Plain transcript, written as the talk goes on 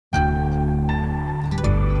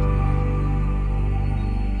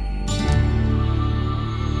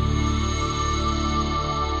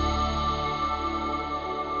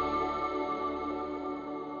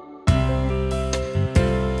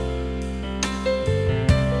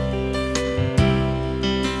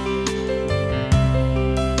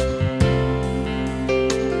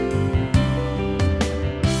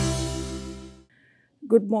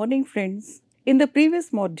morning, friends. In the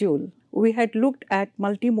previous module, we had looked at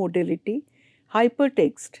multimodality,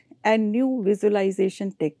 hypertext, and new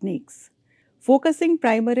visualization techniques, focusing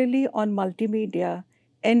primarily on multimedia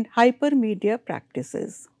and hypermedia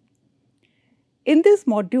practices. In this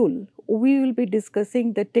module, we will be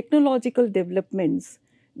discussing the technological developments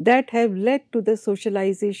that have led to the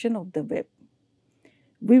socialization of the web.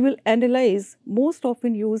 We will analyze most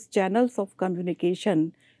often used channels of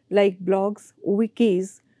communication like blogs,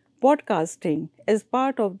 wikis, podcasting as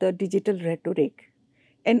part of the digital rhetoric,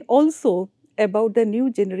 and also about the new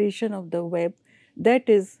generation of the web that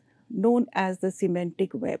is known as the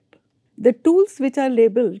semantic web. The tools which are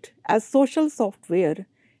labeled as social software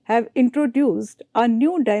have introduced a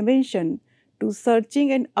new dimension to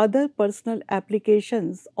searching and other personal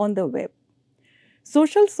applications on the web.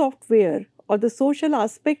 Social software or the social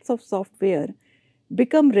aspects of software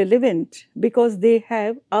become relevant because they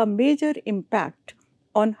have a major impact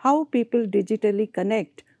on how people digitally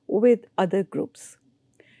connect with other groups.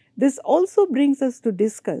 This also brings us to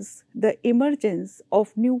discuss the emergence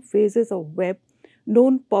of new phases of web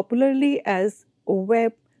known popularly as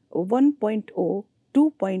Web 1.0,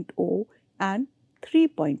 2.0 and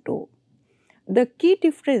 3.0. The key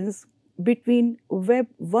difference between Web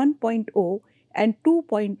 1.0 and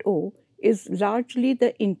 2.0 is largely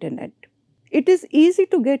the internet. It is easy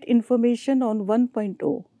to get information on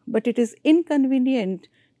 1.0, but it is inconvenient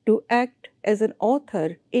to act as an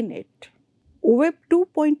author in it. Web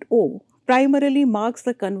 2.0 primarily marks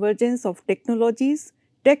the convergence of technologies,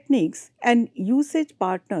 techniques, and usage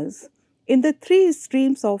partners in the three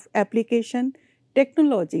streams of application,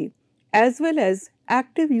 technology, as well as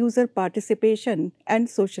active user participation and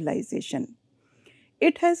socialization.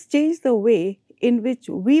 It has changed the way in which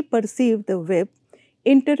we perceive the web,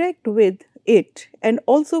 interact with it, and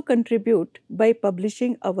also contribute by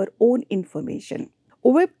publishing our own information.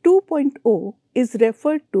 Web 2.0 is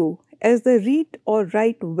referred to as the read or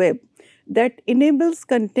write web that enables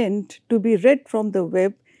content to be read from the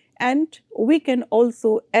web, and we can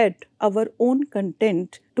also add our own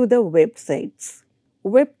content to the websites.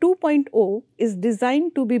 Web 2.0 is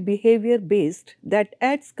designed to be behavior-based that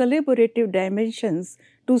adds collaborative dimensions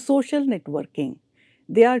to social networking.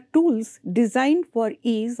 They are tools designed for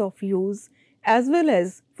ease of use as well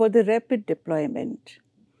as for the rapid deployment.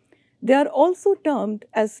 They are also termed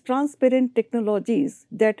as transparent technologies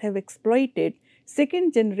that have exploited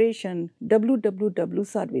second-generation WWW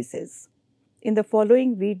services. In the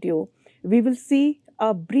following video, we will see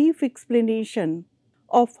a brief explanation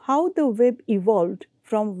of how the web evolved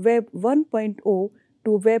from Web 1.0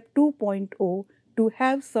 to Web 2.0 to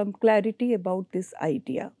have some clarity about this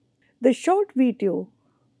idea. The short video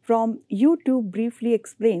from YouTube briefly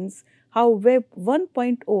explains how Web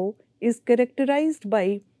 1.0 is characterized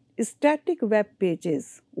by static web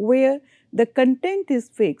pages where the content is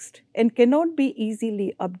fixed and cannot be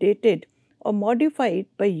easily updated or modified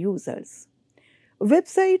by users.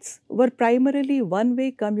 Websites were primarily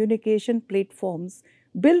one-way communication platforms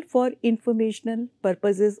built for informational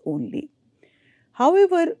purposes only.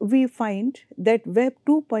 However, we find that Web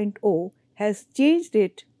 2.0 has changed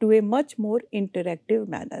it to a much more interactive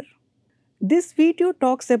manner. This video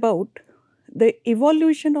talks about the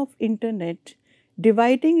evolution of internet,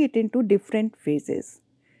 dividing it into different phases.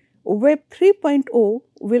 Web 3.0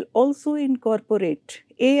 will also incorporate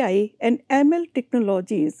AI and ML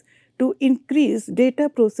technologies to increase data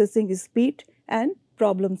processing speed and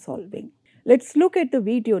problem solving. Let's look at the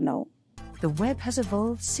video now. The web has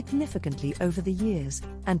evolved significantly over the years,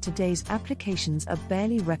 and today's applications are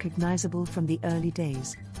barely recognizable from the early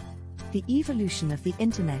days. The evolution of the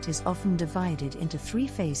internet is often divided into three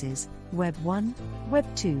phases: Web 1, Web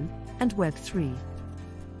 2, and Web 3.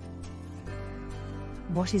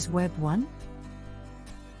 What is Web 1?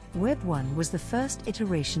 Web 1 was the first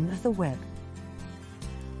iteration of the web.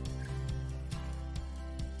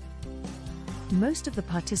 Most of the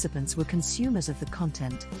participants were consumers of the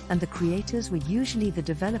content, and the creators were usually the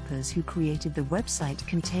developers who created the website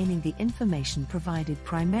containing the information provided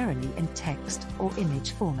primarily in text or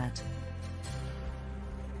image format.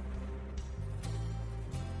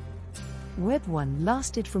 Web 1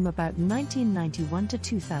 lasted from about 1991 to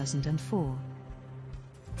 2004.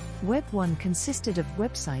 Web 1 consisted of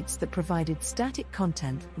websites that provided static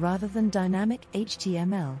content rather than dynamic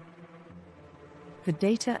HTML. The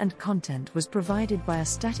data and content was provided by a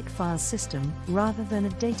static file system rather than a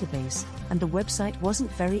database, and the website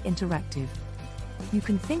wasn't very interactive. You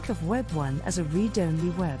can think of Web 1 as a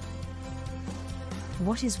read-only web.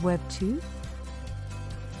 What is Web 2?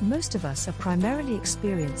 Most of us are primarily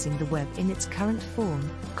experiencing the web in its current form,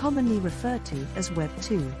 commonly referred to as Web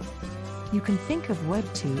 2. you can think of Web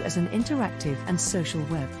 2 as an interactive and social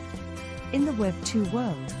web. In the Web 2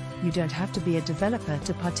 world, you don't have to be a developer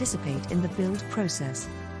to participate in the build process.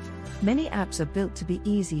 Many apps are built to be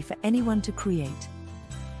easy for anyone to create.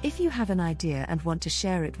 If you have an idea and want to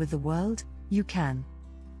share it with the world, you can.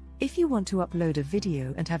 If you want to upload a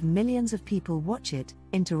video and have millions of people watch it,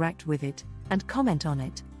 interact with it, and comment on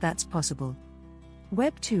it, that's possible.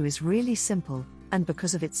 Web 2 is really simple, and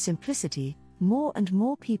because of its simplicity, more and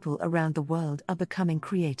more people around the world are becoming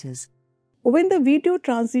creators. When the video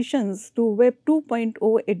transitions to Web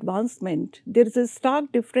 2.0 advancement, there is a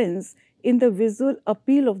stark difference in the visual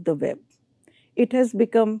appeal of the web. It has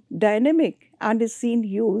become dynamic and is seen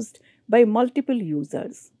used by multiple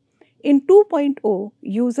users. In 2.0,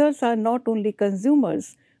 users are not only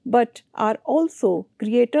consumers but are also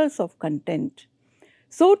creators of content.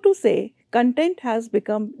 So to say, content has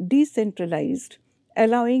become decentralized,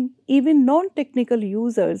 allowing even non-technical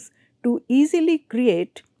users to easily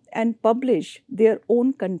create and publish their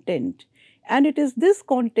own content. And it is this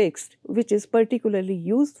context which is particularly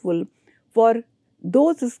useful for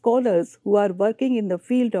those scholars who are working in the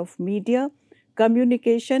field of media,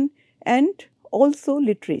 communication, and also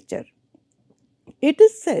literature. It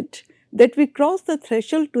is said that we crossed the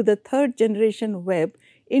threshold to the third generation web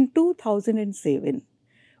in 2007.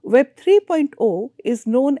 Web 3.0 is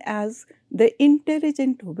known as the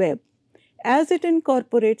intelligent web, as it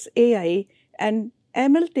incorporates AI and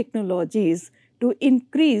ML technologies to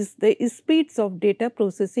increase the speeds of data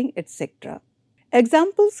processing, etc.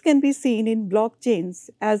 Examples can be seen in blockchains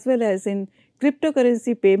as well as in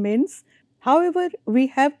cryptocurrency payments. However, we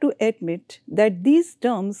have to admit that these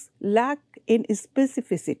terms lack in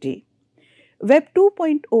specificity. Web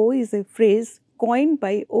 2.0 is a phrase coined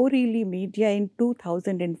by Roorkee Media in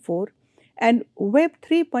 2004, and Web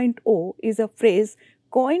 3.0 is a phrase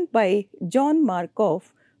coined by John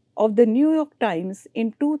Markoff of the New York Times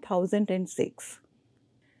in 2006.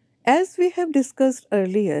 As we have discussed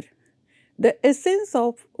earlier, the essence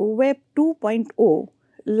of Web 2.0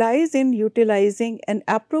 lies in utilizing and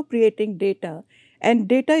appropriating data and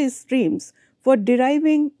data streams for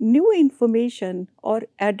deriving new information or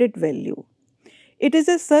added value. It is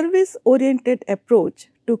a service-oriented approach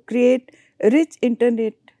to create rich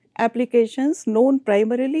internet applications known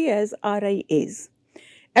primarily as RIAs.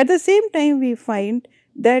 At the same time, we find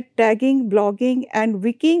that tagging, blogging, and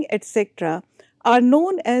wikiing, etc., are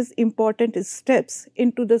known as important steps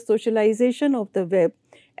into the socialization of the web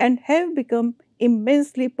and have become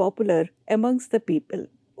immensely popular amongst the people.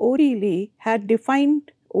 Roorkee had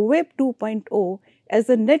defined Web 2.0 as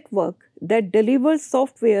a network that delivers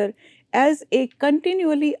software as a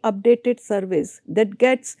continually updated service that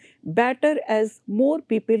gets better as more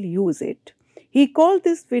people use it. He called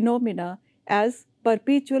this phenomena as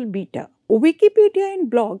perpetual beta. Wikipedia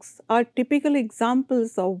and blogs are typical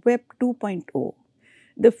examples of Web 2.0.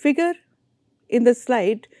 The figure in the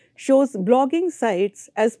slide shows blogging sites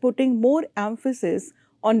as putting more emphasis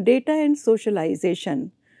on data and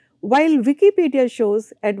socialization. While Wikipedia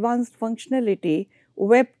shows advanced functionality,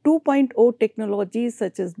 Web 2.0 technologies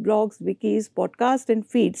such as blogs, wikis, podcasts, and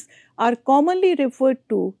feeds are commonly referred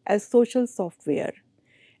to as social software,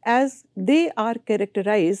 as they are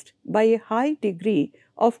characterized by a high degree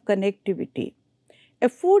of connectivity,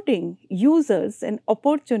 affording users an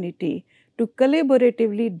opportunity to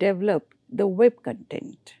collaboratively develop the web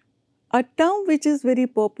content. A term which is very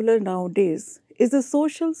popular nowadays is the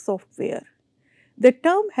social software. The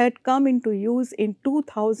term had come into use in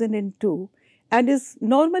 2002 and is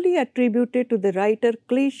normally attributed to the writer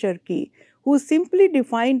Clay Shirky, who simply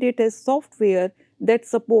defined it as software that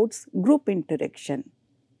supports group interaction.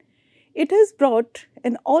 It has brought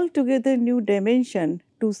an altogether new dimension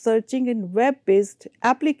to searching in web-based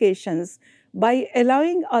applications by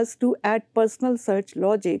allowing us to add personal search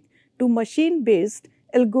logic to machine-based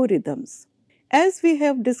algorithms. As we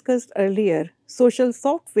have discussed earlier, social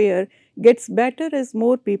software gets better as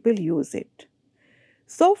more people use it.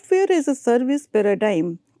 Software as a service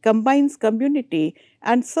paradigm combines community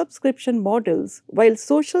and subscription models, while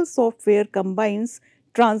social software combines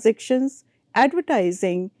transactions,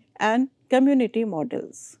 advertising, and community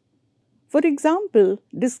models. For example,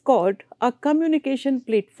 Discord, a communication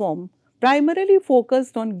platform primarily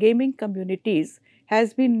focused on gaming communities,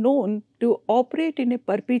 has been known to operate in a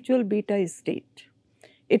perpetual beta state.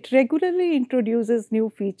 It regularly introduces new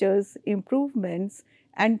features, improvements,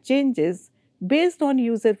 and changes based on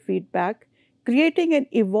user feedback, creating an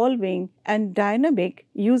evolving and dynamic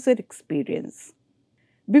user experience.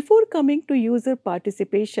 Before coming to user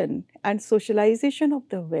participation and socialization of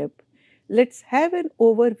the web, let's have an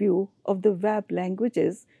overview of the web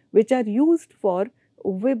languages which are used for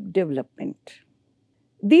web development.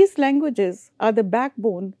 These languages are the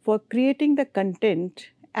backbone for creating the content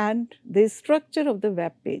and the structure of the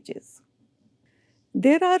web pages.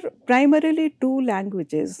 There are primarily two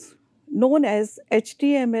languages known as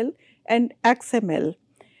HTML and XML.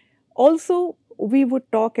 Also, we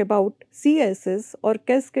would talk about CSS or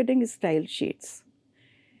cascading style sheets.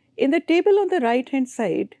 In the table on the right hand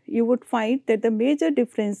side, you would find that the major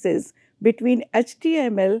differences between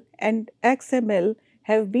HTML and XML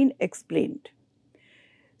have been explained.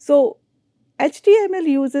 So, HTML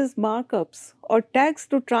uses markups or tags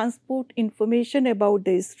to transport information about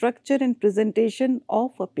the structure and presentation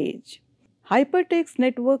of a page. Hypertext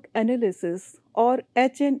Network Analysis or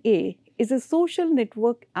HNA is a social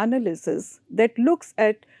network analysis that looks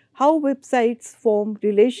at how websites form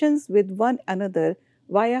relations with one another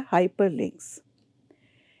via hyperlinks.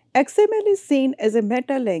 XML is seen as a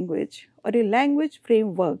meta language or a language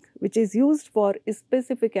framework which is used for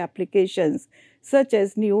specific applications such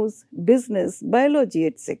as news, business, biology,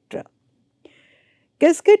 etc.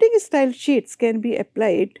 Cascading style sheets can be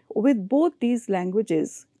applied with both these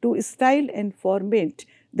languages to style and format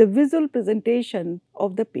the visual presentation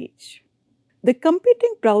of the page. The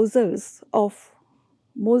competing browsers of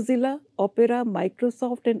Mozilla, Opera,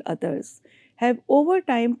 Microsoft, and others have over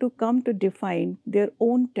time to come to define their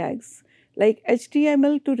own tags like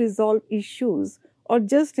HTML to resolve issues or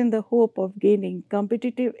just in the hope of gaining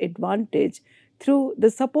competitive advantage through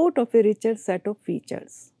the support of a richer set of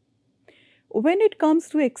features. When it comes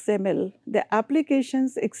to XML, the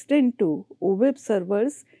applications extend to web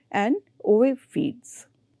servers and web feeds.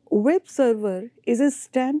 Web server is a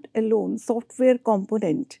standalone software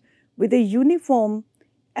component with a uniform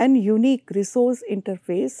and unique resource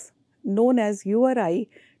interface known as URI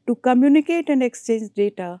to communicate and exchange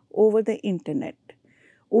data over the internet.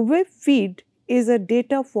 Web feed is a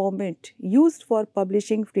data format used for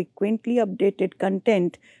publishing frequently updated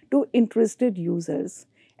content to interested users,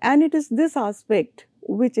 and it is this aspect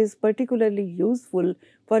which is particularly useful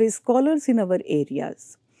for scholars in our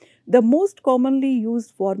areas. The most commonly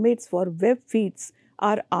used formats for web feeds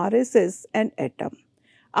are RSS and Atom.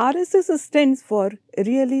 RSS stands for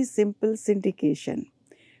Really Simple Syndication,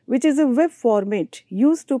 which is a web format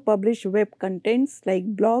used to publish web contents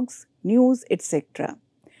like blogs, news, etc.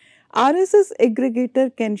 RSS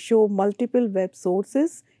aggregator can show multiple web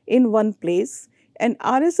sources in one place, and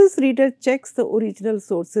RSS reader checks the original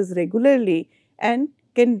sources regularly and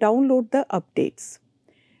can download the updates.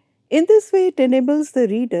 In this way, it enables the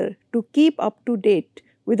reader to keep up to date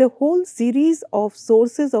with a whole series of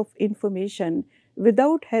sources of information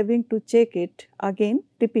without having to check it again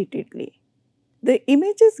repeatedly. The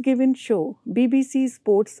images given show BBC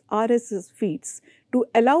Sports RSS feeds to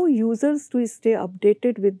allow users to stay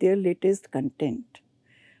updated with their latest content.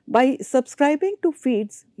 By subscribing to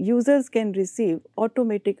feeds, users can receive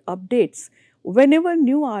automatic updates whenever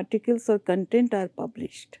new articles or content are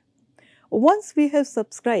published. Once we have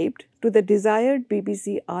subscribed to the desired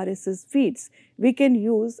BBC RSS feeds, we can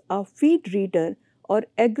use our feed reader or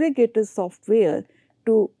aggregator software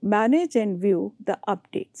to manage and view the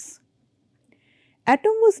updates.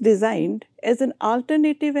 Atom was designed as an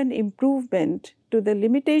alternative and improvement to the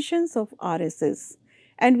limitations of RSS,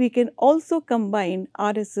 and we can also combine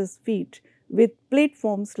RSS feed with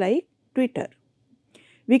platforms like Twitter.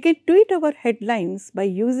 We can tweet our headlines by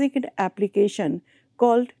using an application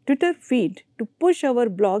called Twitter Feed to push our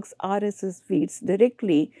blog's RSS feeds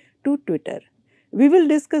directly to Twitter. We will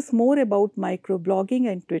discuss more about microblogging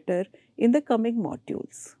and Twitter in the coming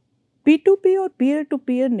modules. P2P or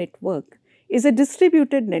peer-to-peer network is a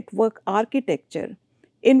distributed network architecture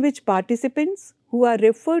in which participants who are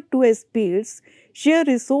referred to as peers share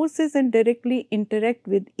resources and directly interact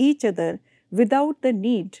with each other without the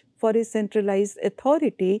need for a centralized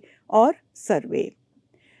authority or survey.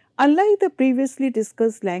 Unlike the previously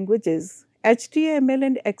discussed languages, HTML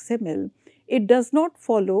and XML, it does not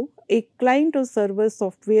follow a client or server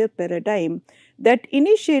software paradigm that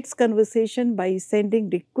initiates conversation by sending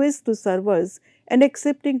requests to servers and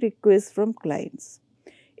accepting requests from clients.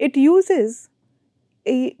 It uses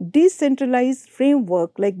a decentralized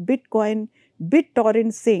framework like Bitcoin,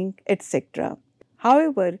 BitTorrent Sync, etc.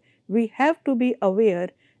 However, we have to be aware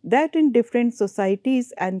that in different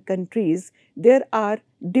societies and countries, there are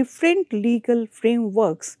different legal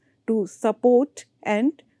frameworks to support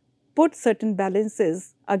and put certain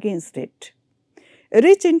balances against it.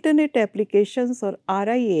 Rich Internet Applications or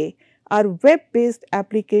RIA are web-based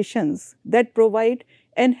applications that provide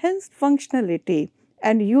enhanced functionality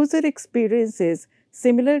and user experiences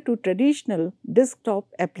similar to traditional desktop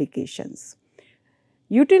applications.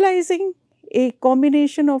 Utilizing a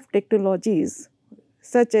combination of technologies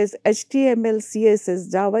such as HTML,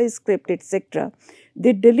 CSS, JavaScript, etc.,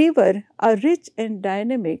 they deliver a rich and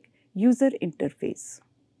dynamic user interface.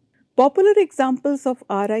 Popular examples of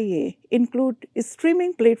RIA include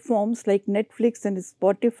streaming platforms like Netflix and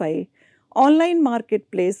Spotify, online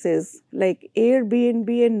marketplaces like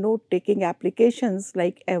Airbnb, and note taking applications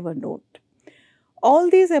like Evernote. All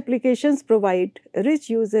these applications provide rich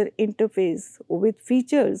user interface with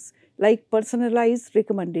features like personalized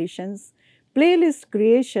recommendations, playlist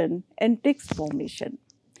creation, and text formation.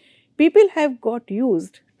 People have got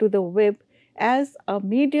used to the web as a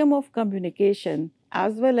medium of communication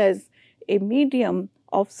as well as a medium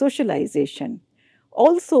of socialization.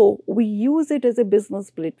 Also, we use it as a business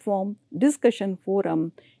platform, discussion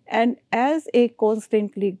forum, and as a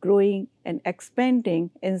constantly growing and expanding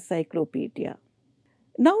encyclopedia.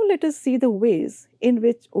 Now let us see the ways in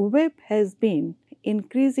which web has been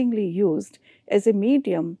increasingly used as a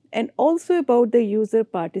medium, and also about the user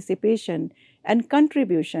participation and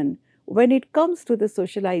contribution when it comes to the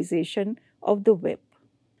socialization of the web.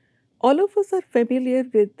 All of us are familiar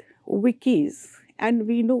with wikis, and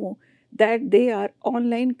we know that they are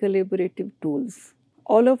online collaborative tools.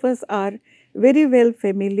 All of us are very well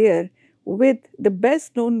familiar with the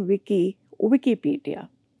best known wiki, Wikipedia.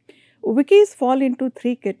 Wikis fall into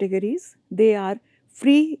three categories. They are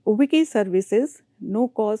free wiki services, no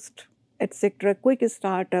cost, etc., quick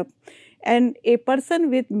startup, and a person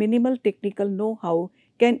with minimal technical know-how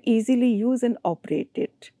can easily use and operate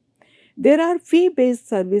it. There are fee-based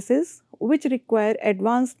services which require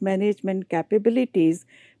advanced management capabilities,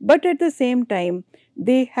 but at the same time,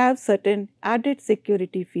 they have certain added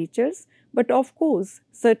security features, but of course,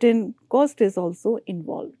 certain cost is also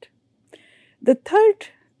involved. The third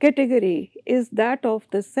category is that of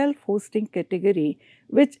the self-hosting category,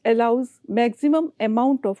 which allows maximum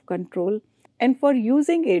amount of control, and for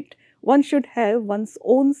using it, one should have one's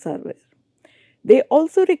own server. They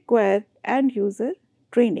also require end user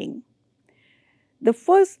training. The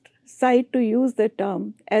first site to use the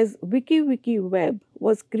term as WikiWeb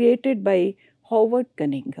was created by Howard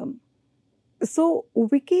Cunningham. So,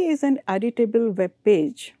 wiki is an editable web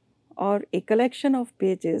page or a collection of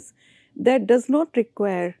pages that does not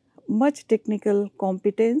require much technical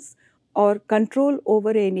competence or control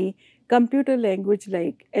over any computer language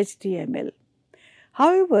like HTML.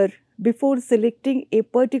 However, before selecting a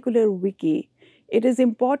particular wiki, it is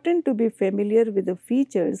important to be familiar with the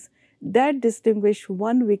features that distinguish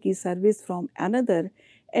one wiki service from another,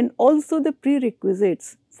 and also the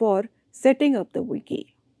prerequisites for setting up the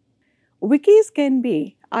wiki. Wikis can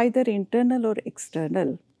be either internal or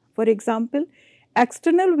external. For example,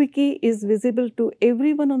 external wiki is visible to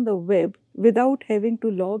everyone on the web without having to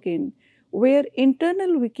log in, where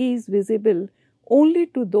internal wiki is visible only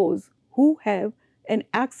to those who have an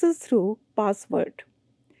access through password.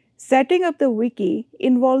 Setting up the wiki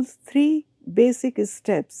involves three basic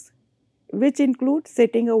steps, which include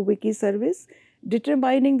setting a wiki service,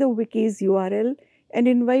 determining the wiki's URL, and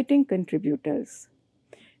inviting contributors.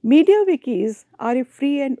 MediaWikis are a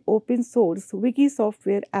free and open source wiki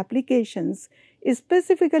software applications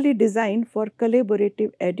specifically designed for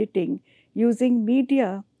collaborative editing using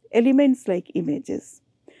media elements like images.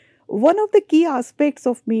 One of the key aspects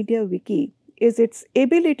of MediaWiki is its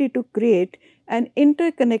ability to create an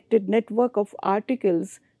interconnected network of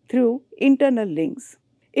articles through internal links.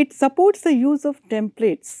 It supports the use of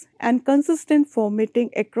templates and consistent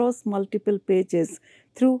formatting across multiple pages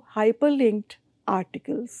through hyperlinked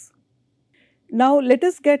articles. Now let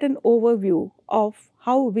us get an overview of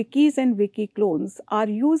how wikis and wiki clones are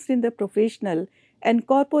used in the professional and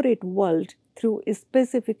corporate world through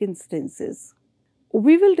specific instances.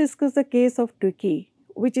 We will discuss the case of Twiki,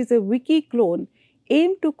 which is a wiki clone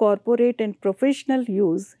aimed to corporate and professional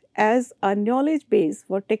use as a knowledge base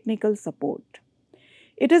for technical support.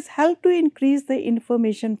 It has helped to increase the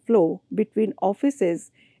information flow between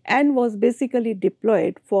offices and was basically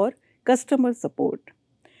deployed for customer support.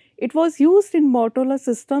 It was used in Motorola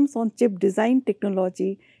systems on chip design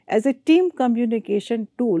technology as a team communication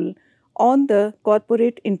tool on the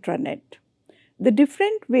corporate intranet. The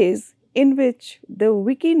different ways in which the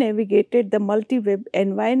wiki navigated the multi-web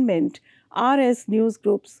environment are as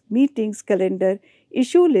newsgroups, meetings, calendar,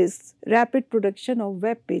 issue lists, rapid production of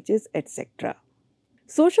web pages, etc.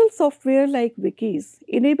 Social software like wikis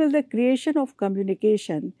enable the creation of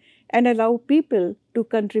communication and allow people to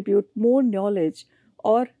contribute more knowledge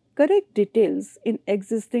or correct details in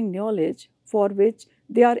existing knowledge for which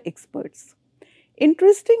they are experts.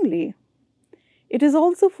 Interestingly, it is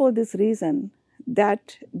also for this reason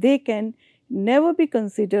that they can never be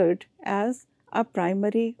considered as a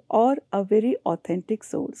primary or a very authentic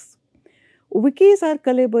source. Wikis are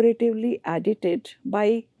collaboratively edited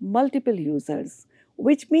by multiple users,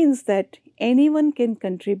 which means that anyone can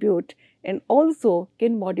contribute and also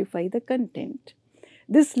can modify the content.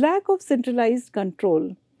 This lack of centralized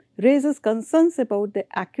control raises concerns about the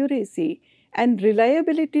accuracy and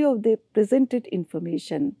reliability of the presented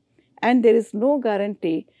information, and there is no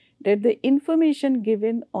guarantee that the information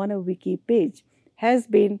given on a wiki page has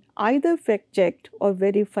been either fact checked or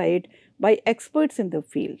verified by experts in the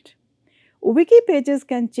field. Wiki pages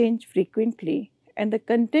can change frequently, and the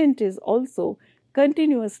content is also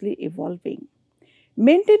continuously evolving.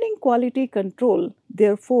 Maintaining quality control,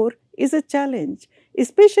 therefore, is a challenge,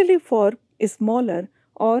 especially for smaller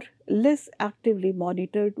or less actively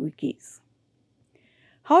monitored wikis.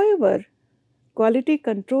 However, quality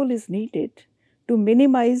control is needed to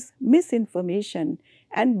minimize misinformation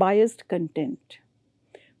and biased content,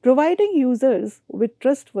 providing users with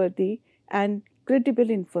trustworthy and credible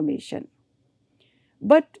information.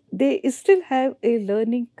 But they still have a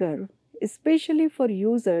learning curve, especially for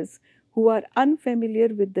users who are unfamiliar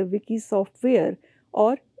with the wiki software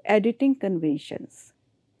or editing conventions.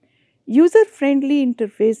 User friendly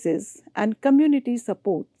interfaces and community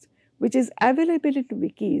supports, which is available in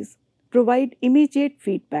wikis, provide immediate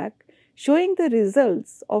feedback showing the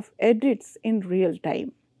results of edits in real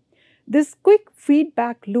time. This quick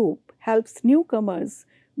feedback loop helps newcomers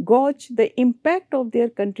gauge the impact of their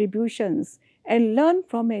contributions and learn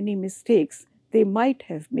from any mistakes they might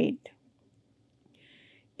have made.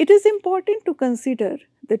 It is important to consider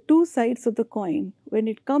the two sides of the coin when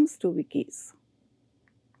it comes to wikis.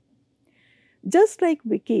 Just like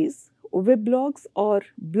wikis, weblogs or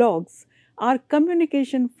blogs are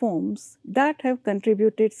communication forms that have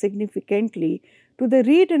contributed significantly to the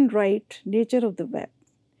read and write nature of the web.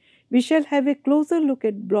 We shall have a closer look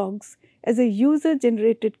at blogs as a user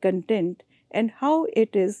generated content and how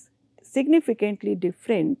it is significantly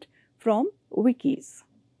different from wikis.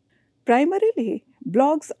 Primarily,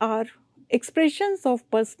 blogs are expressions of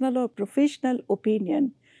personal or professional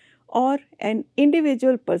opinion or an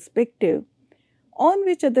individual perspective on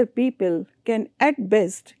which other people can at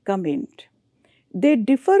best comment. They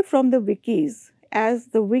differ from the wikis as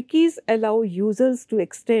the wikis allow users to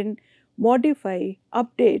extend, modify,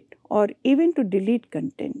 update, or even to delete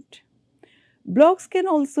content. Blogs can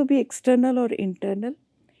also be external or internal.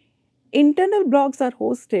 Internal blogs are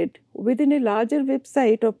hosted within a larger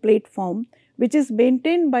website or platform which is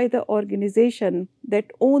maintained by the organization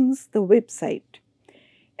that owns the website.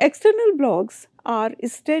 External blogs are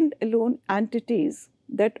stand-alone entities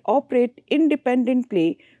that operate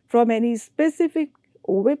independently from any specific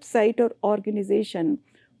website or organization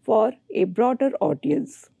for a broader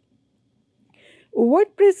audience.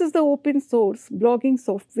 WordPress is the open source blogging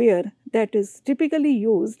software that is typically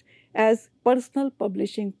used as personal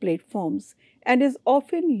publishing platforms and is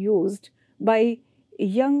often used by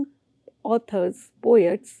young authors,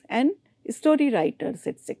 poets, and story writers,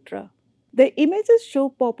 etc. The images show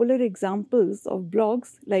popular examples of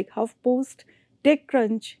blogs like HuffPost,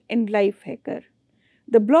 TechCrunch, and Lifehacker.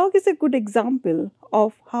 The blog is a good example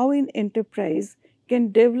of how an enterprise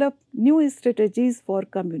can develop new strategies for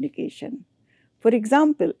communication. For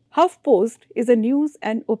example, HuffPost is a news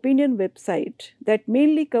and opinion website that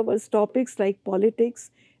mainly covers topics like politics,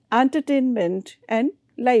 entertainment, and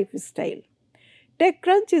lifestyle.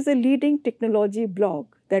 TechCrunch is a leading technology blog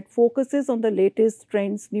that focuses on the latest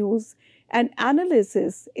trends, news, and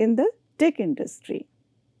analysis in the tech industry.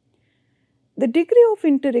 The degree of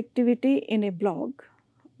interactivity in a blog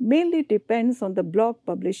mainly depends on the blog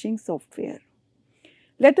publishing software.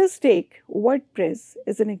 Let us take WordPress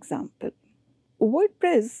as an example.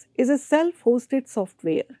 WordPress is a self-hosted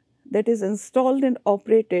software that is installed and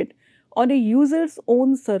operated on a user's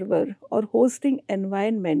own server or hosting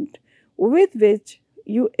environment with which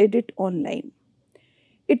you edit online.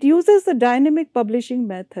 It uses the dynamic publishing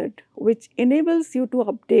method, which enables you to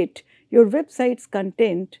update your website's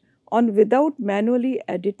content on without manually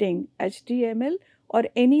editing HTML or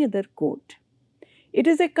any other code. It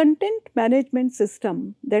is a content management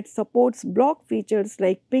system that supports blog features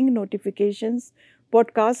like ping notifications,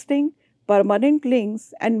 podcasting, permanent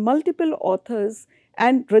links, and multiple authors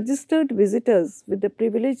and registered visitors with the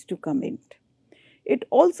privilege to comment. It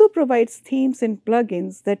also provides themes and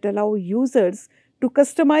plugins that allow users to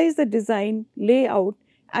customize the design, layout,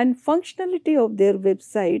 and functionality of their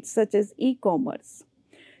websites, such as e-commerce,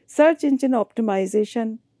 search engine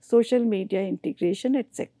optimization, social media integration,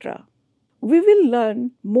 etc. We will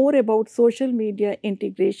learn more about social media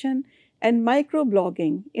integration and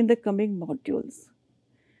microblogging in the coming modules.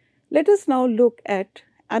 Let us now look at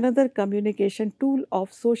another communication tool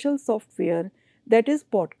of social software, that is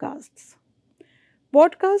podcasts.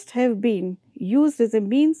 Podcasts have been used as a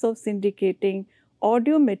means of syndicating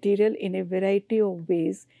audio material in a variety of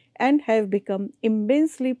ways and have become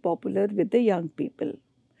immensely popular with the young people.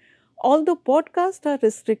 Although podcasts are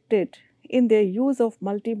restricted in their use of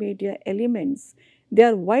multimedia elements, they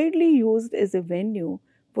are widely used as a venue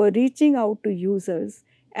for reaching out to users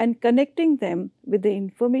and connecting them with the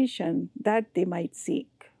information that they might seek.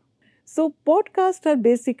 So, podcasts are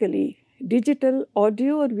basically digital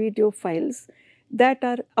audio or video files that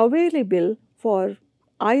are available for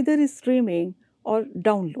either streaming or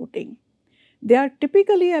downloading. They are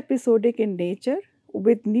typically episodic in nature,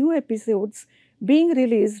 with new episodes being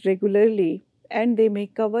released regularly, and they may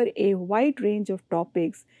cover a wide range of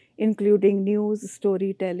topics, including news,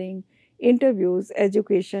 storytelling, interviews,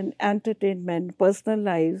 education, entertainment, personal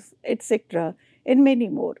lives, etc., and many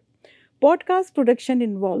more. Podcast production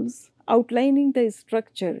involves outlining the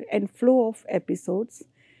structure and flow of episodes,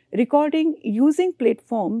 recording using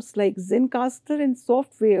platforms like Zencaster and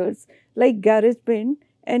softwares like GarageBand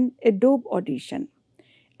and Adobe Audition.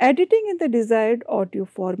 Editing in the desired audio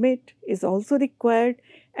format is also required,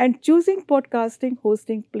 and choosing podcasting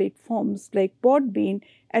hosting platforms like Podbean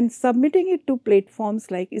and submitting it to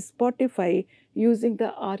platforms like Spotify using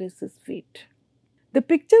the RSS feed. The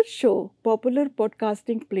pictures show popular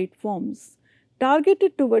podcasting platforms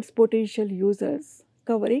targeted towards potential users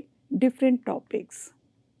covering different topics.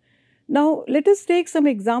 Now, let us take some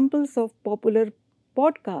examples of popular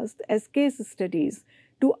podcasts as case studies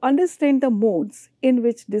to understand the modes in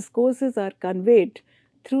which discourses are conveyed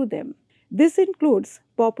through them. This includes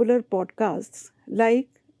popular podcasts like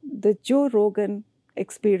the Joe Rogan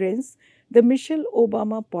Experience, the Michelle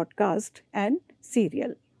Obama Podcast, and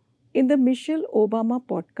Serial. In the Michelle Obama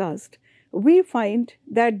Podcast, we find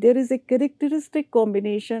that there is a characteristic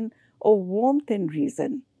combination of warmth and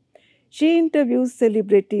reason. She interviews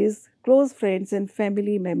celebrities, close friends, and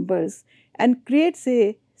family members and creates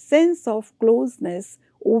a sense of closeness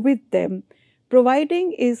with them,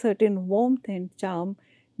 providing a certain warmth and charm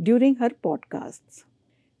during her podcasts.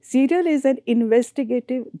 Serial is an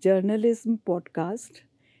investigative journalism podcast,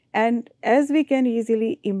 and as we can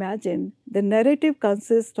easily imagine, the narrative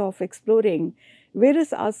consists of exploring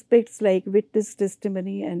various aspects like witness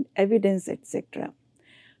testimony and evidence, etc.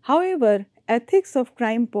 However, ethics of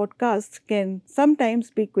crime podcasts can sometimes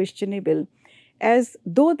be questionable, as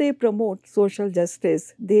though they promote social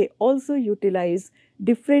justice, they also utilize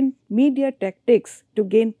different media tactics to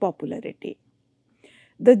gain popularity.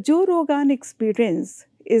 The Joe Rogan Experience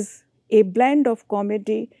is a blend of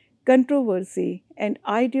comedy, controversy, and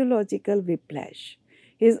ideological whiplash.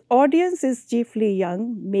 His audience is chiefly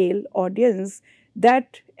young male audience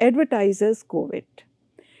that advertises COVID.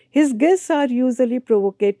 His guests are usually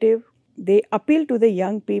provocative. They appeal to the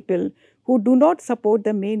young people who do not support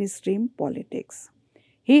the mainstream politics.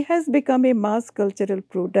 He has become a mass cultural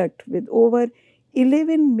product with over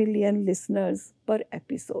 11 million listeners per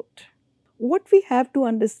episode. What we have to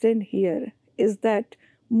understand here is that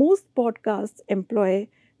most podcasts employ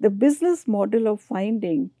the business model of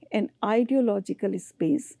finding an ideological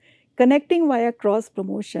space, connecting via cross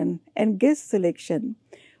promotion and guest selection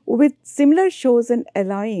with similar shows and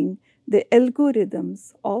allowing the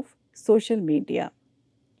algorithms of social media.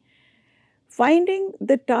 Finding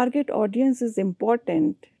the target audience is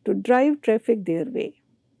important to drive traffic their way.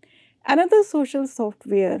 Another social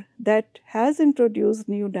software that has introduced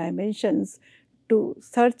new dimensions to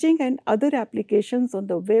searching and other applications on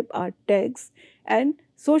the web are tags and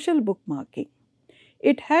social bookmarking.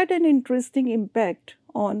 It had an interesting impact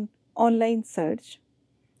on online search,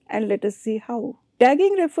 and let us see how.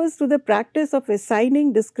 Tagging refers to the practice of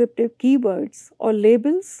assigning descriptive keywords or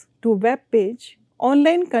labels to web page,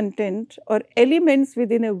 online content, or elements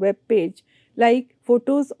within a web page like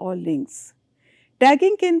photos or links.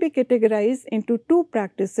 Tagging can be categorized into two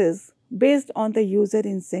practices based on the user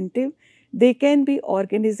incentive. They can be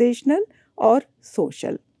organizational or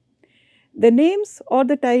social. The names or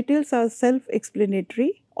the titles are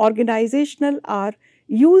self-explanatory. Organizational are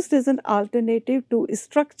used as an alternative to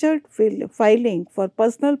structured filing for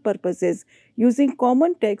personal purposes using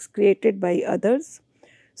common text created by others.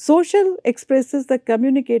 Social expresses the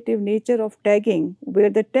communicative nature of tagging, where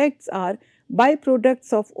the tags are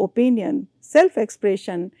byproducts of opinion,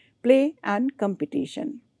 self-expression, play, and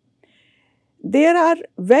competition. There are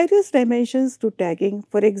various dimensions to tagging.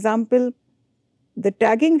 For example, the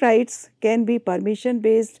tagging rights can be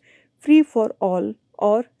permission-based, free for all,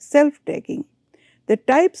 or self-tagging. The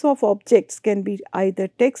types of objects can be either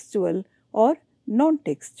textual or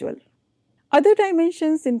non-textual. Other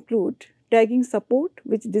dimensions include tagging support,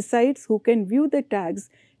 which decides who can view the tags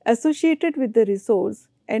associated with the resource,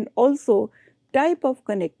 and also type of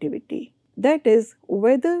connectivity, that is,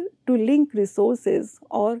 whether to link resources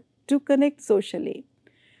or to connect socially.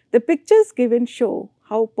 The pictures given show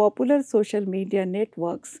how popular social media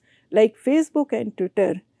networks like Facebook and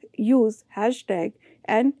Twitter use hashtag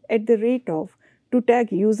and at the rate of to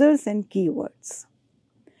tag users and keywords.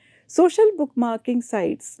 Social bookmarking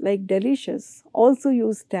sites like Delicious also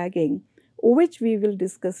use tagging, which we will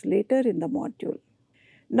discuss later in the module.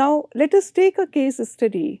 Now, let us take a case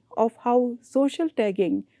study of how social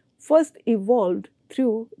tagging first evolved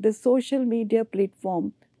through the social media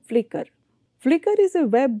platform Flickr. Flickr is a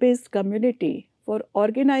web-based community for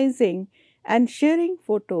organizing and sharing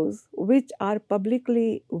photos which are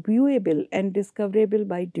publicly viewable and discoverable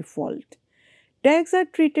by default. Tags are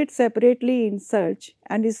treated separately in search,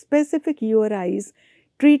 and specific URIs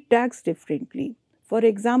treat tags differently. For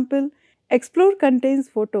example, Explore contains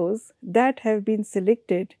photos that have been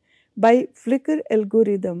selected by Flickr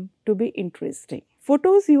algorithm to be interesting.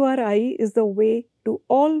 Photos URI is the way to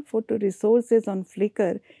all photo resources on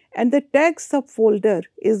Flickr, and the tag subfolder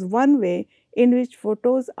is one way in which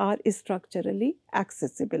photos are structurally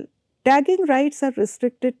accessible. Tagging rights are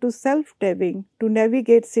restricted to self-tagging to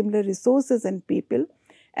navigate similar resources and people,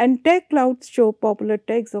 and tag clouds show popular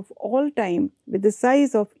tags of all time with the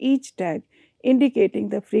size of each tag indicating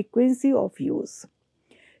the frequency of use.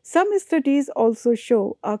 Some studies also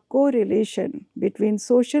show a correlation between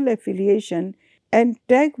social affiliation and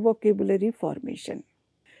tag vocabulary formation.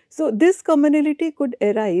 So, this commonality could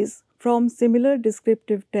arise from similar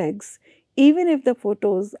descriptive tags even if the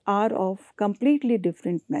photos are of completely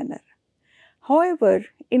different manner. However,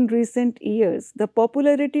 in recent years, the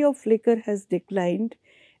popularity of Flickr has declined,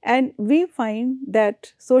 and we find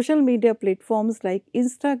that social media platforms like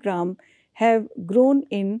Instagram have grown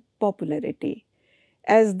in popularity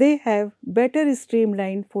as they have better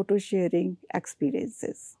streamlined photo sharing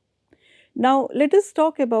experiences. Now, let us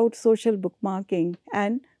talk about social bookmarking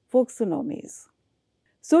and folksonomies.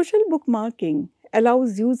 Social bookmarking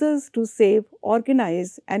allows users to save,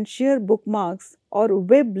 organize, and share bookmarks or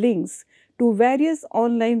web links to various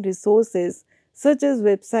online resources such as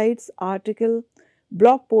websites, articles,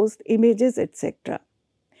 blog posts, images, etc.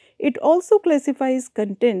 It also classifies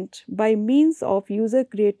content by means of user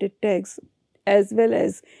created tags as well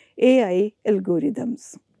as AI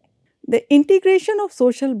algorithms. The integration of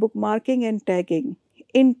social bookmarking and tagging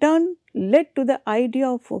in turn led to the idea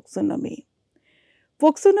of folksonomy.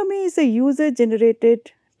 Folksonomy is a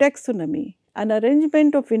user-generated taxonomy, an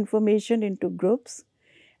arrangement of information into groups,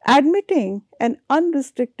 admitting an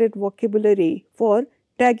unrestricted vocabulary for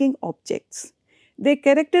tagging objects. They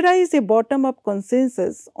characterize a bottom-up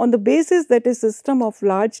consensus on the basis that a system of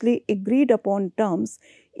largely agreed upon terms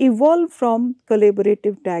evolved from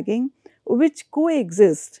collaborative tagging, which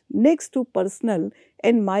coexist next to personal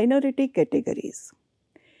and minority categories.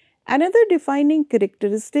 Another defining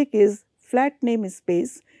characteristic is flat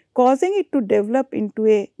namespace, causing it to develop into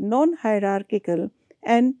a non-hierarchical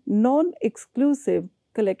and non-exclusive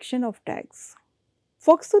collection of tags.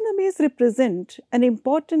 Folksonomies represent an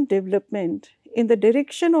important development in the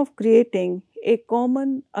direction of creating a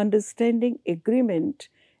common understanding, agreement,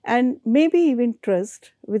 and maybe even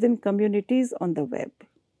trust within communities on the web.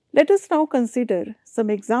 Let us now consider some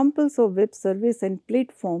examples of web service and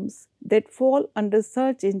platforms that fall under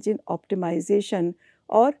search engine optimization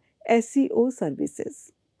or SEO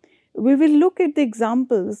services. We will look at the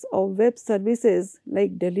examples of web services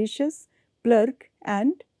like Delicious, Plurk,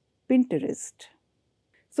 and Pinterest.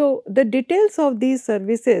 So, the details of these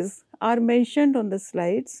services are mentioned on the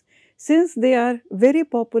slides. Since they are very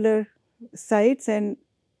popular sites and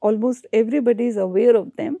almost everybody is aware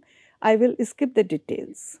of them, I will skip the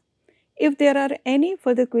details. If there are any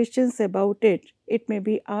further questions about it, it may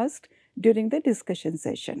be asked during the discussion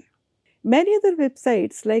session. Many other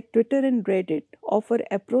websites like Twitter and Reddit offer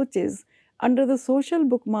approaches under the social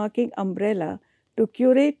bookmarking umbrella to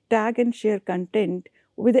curate, tag, and share content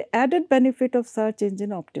with the added benefit of search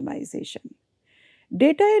engine optimization.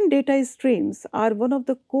 Data and data streams are one of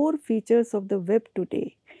the core features of the web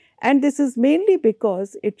today, and this is mainly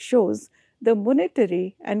because it shows the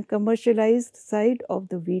monetary and commercialized side of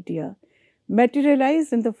the media,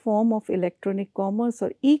 materialized in the form of electronic commerce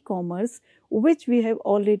or e-commerce, which we have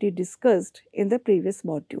already discussed in the previous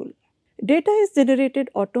module. Data is generated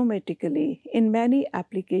automatically in many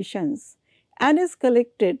applications and is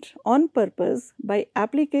collected on purpose by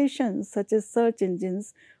applications such as search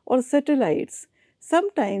engines or satellites,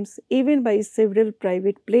 sometimes even by several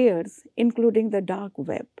private players, including the dark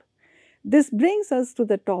web. This brings us to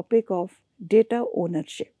the topic of data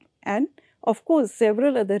ownership and, of course,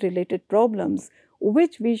 several other related problems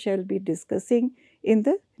which we shall be discussing in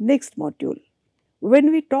the next module.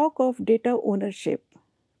 When we talk of data ownership,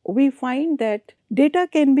 we find that data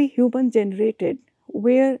can be human generated,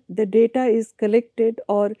 where the data is collected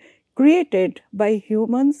or created by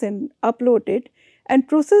humans and uploaded and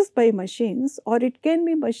processed by machines, or it can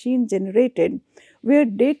be machine generated, where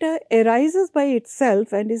data arises by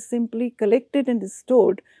itself and is simply collected and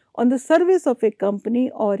stored on the service of a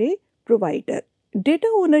company or a provider. Data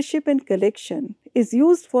ownership and collection is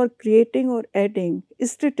used for creating or adding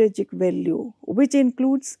strategic value, which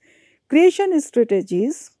includes creation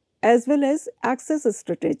strategies as well as access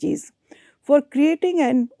strategies for creating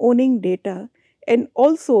and owning data, and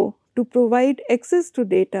also to provide access to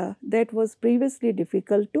data that was previously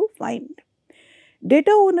difficult to find.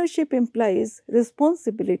 Data ownership implies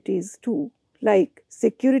responsibilities too, like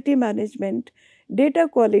security management, data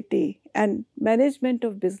quality, and management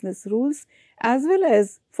of business rules, as well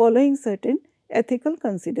as following certain ethical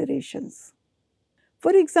considerations.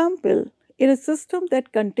 For example, in a system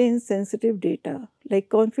that contains sensitive data like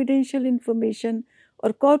confidential information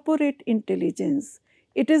or corporate intelligence,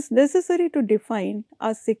 it is necessary to define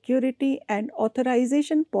a security and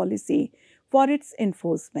authorization policy for its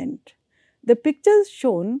enforcement. The pictures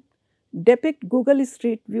shown depict Google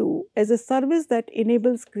Street View as a service that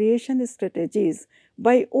enables creation strategies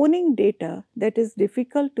by owning data that is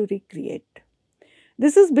difficult to recreate.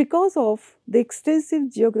 This is because of the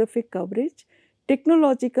extensive geographic coverage,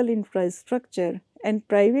 technological infrastructure, and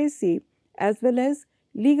privacy, as well as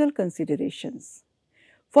legal considerations.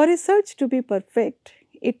 For a search to be perfect,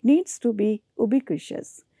 it needs to be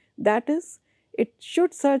ubiquitous. That is, it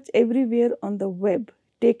should search everywhere on the web,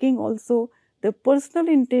 taking also the personal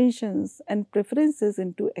intentions and preferences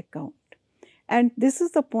into account. And this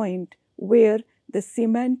is the point where the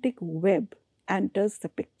semantic web enters the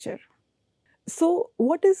picture. So,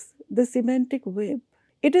 what is the semantic web?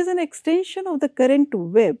 It is an extension of the current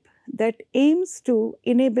web that aims to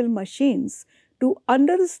enable machines to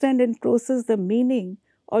understand and process the meaning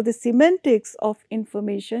or the semantics of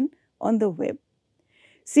information on the web.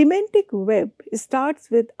 Semantic web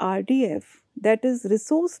starts with RDF, that is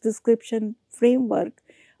Resource Description Framework,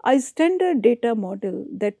 a standard data model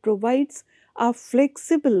that provides a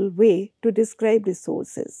flexible way to describe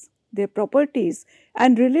resources, their properties,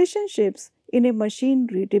 and relationships in a machine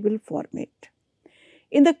readable format.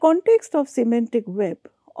 In the context of semantic web,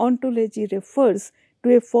 ontology refers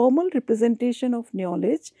to a formal representation of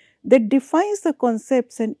knowledge that defines the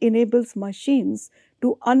concepts and enables machines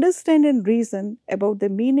to understand and reason about the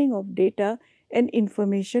meaning of data and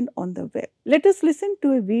information on the web. Let us listen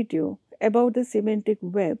to a video about the semantic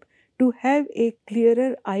web to have a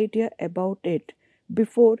clearer idea about it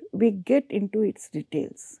before we get into its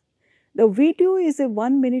details. The video is a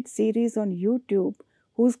 1-minute series on YouTube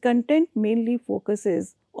whose content mainly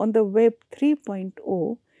focuses on the Web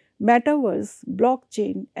 3.0, metaverse,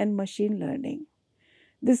 blockchain, and machine learning.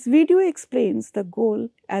 This video explains the goal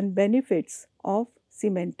and benefits of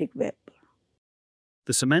semantic web.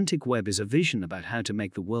 The semantic web is a vision about how to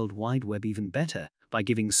make the World Wide Web even better by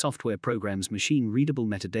giving software programs machine-readable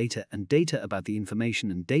metadata and data about the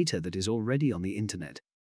information and data that is already on the internet.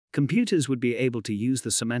 Computers would be able to use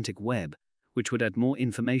the semantic web, which would add more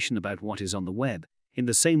information about what is on the web, in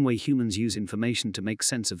the same way humans use information to make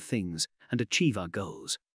sense of things and achieve our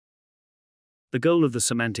goals. The goal of the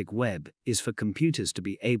semantic web is for computers to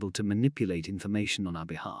be able to manipulate information on our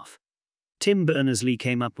behalf. Tim Berners-Lee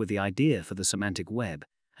came up with the idea for the semantic web,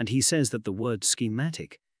 and he says that the word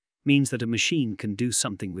schematic means that a machine can do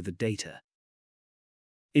something with the data.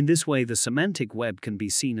 In this way, the semantic web can be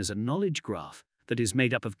seen as a knowledge graph that is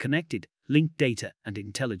made up of connected, linked data and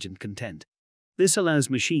intelligent content. This allows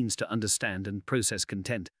machines to understand and process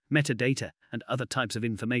content, metadata, and other types of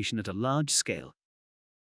information at a large scale.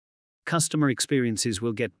 Customer experiences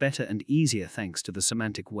will get better and easier thanks to the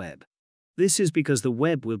semantic web. This is because the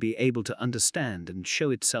web will be able to understand and show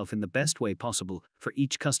itself in the best way possible for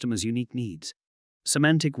each customer's unique needs.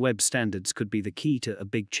 Semantic web standards could be the key to a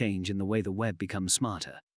big change in the way the web becomes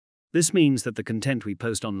smarter. This means that the content we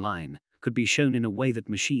post online could be shown in a way that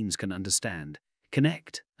machines can understand,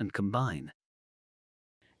 connect, and combine.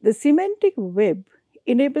 The semantic web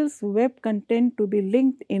enables web content to be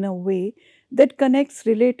linked in a way that connects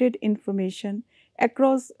related information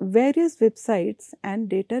across various websites and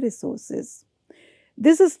data resources.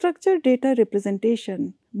 This structured data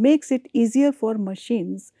representation makes it easier for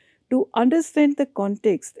machines to understand the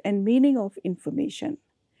context and meaning of information.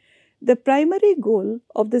 The primary goal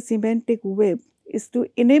of the semantic web is to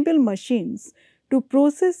enable machines to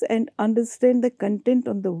process and understand the content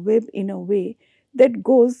on the web in a way that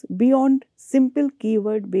goes beyond simple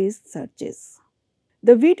keyword-based searches.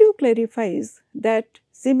 The video clarifies that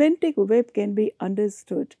semantic web can be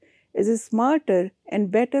understood as a smarter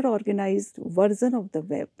and better organized version of the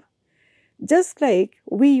web. Just like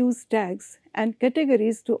we use tags and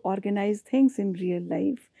categories to organize things in real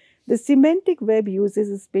life, the semantic web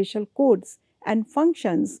uses special codes and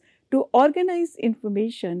functions to organize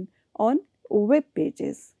information on web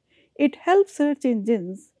pages. It helps search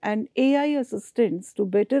engines and AI assistants to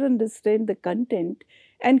better understand the content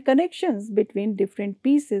and connections between different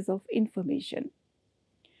pieces of information.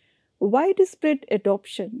 Widespread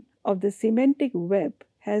adoption of the semantic web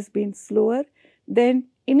has been slower than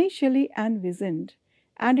initially envisioned,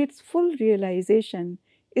 and its full realization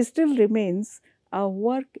still remains a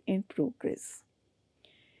work in progress.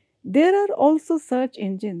 There are also search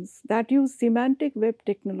engines that use semantic web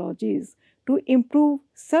technologies to improve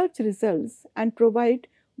search results and provide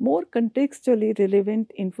more contextually relevant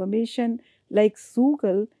information like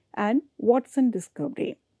Google and Watson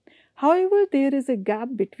Discovery. However, there is a gap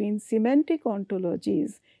between semantic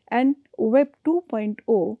ontologies and Web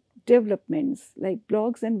 2.0 developments like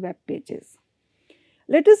blogs and web pages.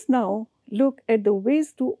 Let us now look at the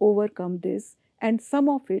ways to overcome this and some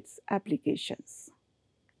of its applications.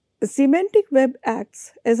 The semantic web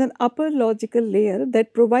acts as an upper logical layer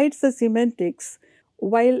that provides the semantics,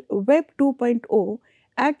 while Web 2.0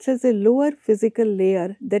 acts as a lower physical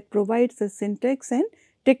layer that provides the syntax and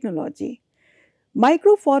technology.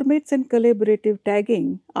 Microformats and collaborative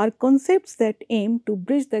tagging are concepts that aim to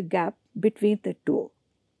bridge the gap between the two.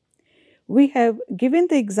 We have given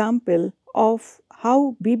the example of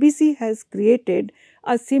how BBC has created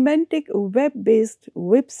a semantic web-based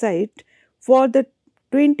website for the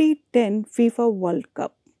 2010 FIFA World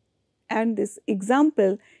Cup, and this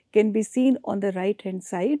example can be seen on the right-hand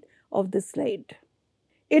side of the slide.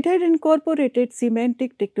 It had incorporated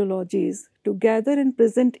semantic technologies to gather and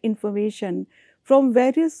present information from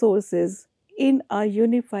various sources in a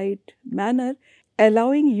unified manner,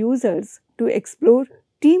 allowing users to explore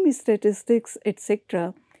team statistics,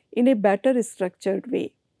 etc., in a better structured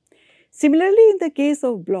way. Similarly, in the case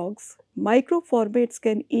of blogs, microformats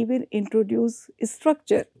can even introduce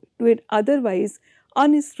structure to an otherwise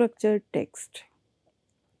unstructured text.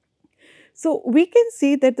 So, we can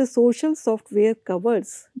see that the social software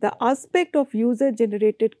covers the aspect of user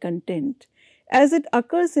generated content as it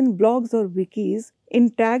occurs in blogs or wikis, in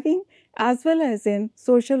tagging as well as in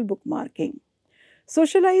social bookmarking.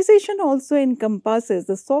 Socialization also encompasses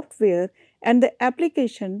the software and the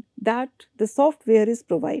application that the software is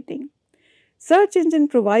providing. Search engine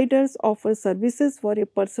providers offer services for a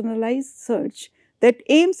personalized search that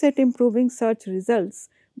aims at improving search results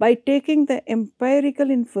by taking the empirical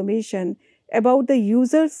information about the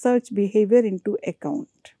user's search behavior into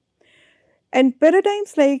account. And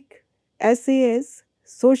paradigms like SAS,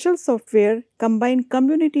 social software combine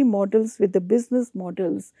community models with the business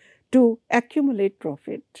models to accumulate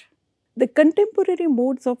profit. The contemporary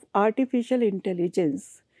modes of artificial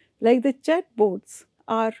intelligence, like the chatbots,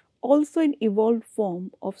 are also an evolved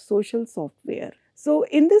form of social software. So,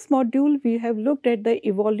 in this module, we have looked at the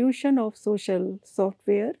evolution of social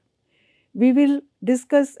software. We will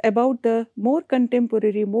discuss about the more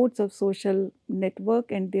contemporary modes of social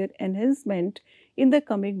network and their enhancement in the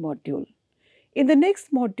coming module. In the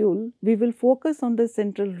next module, we will focus on the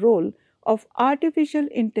central role of artificial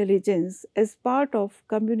intelligence as part of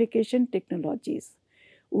communication technologies.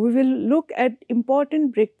 We will look at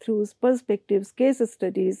important breakthroughs, perspectives, case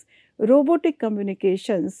studies, robotic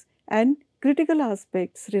communications, and critical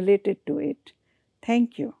aspects related to it.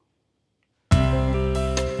 Thank you.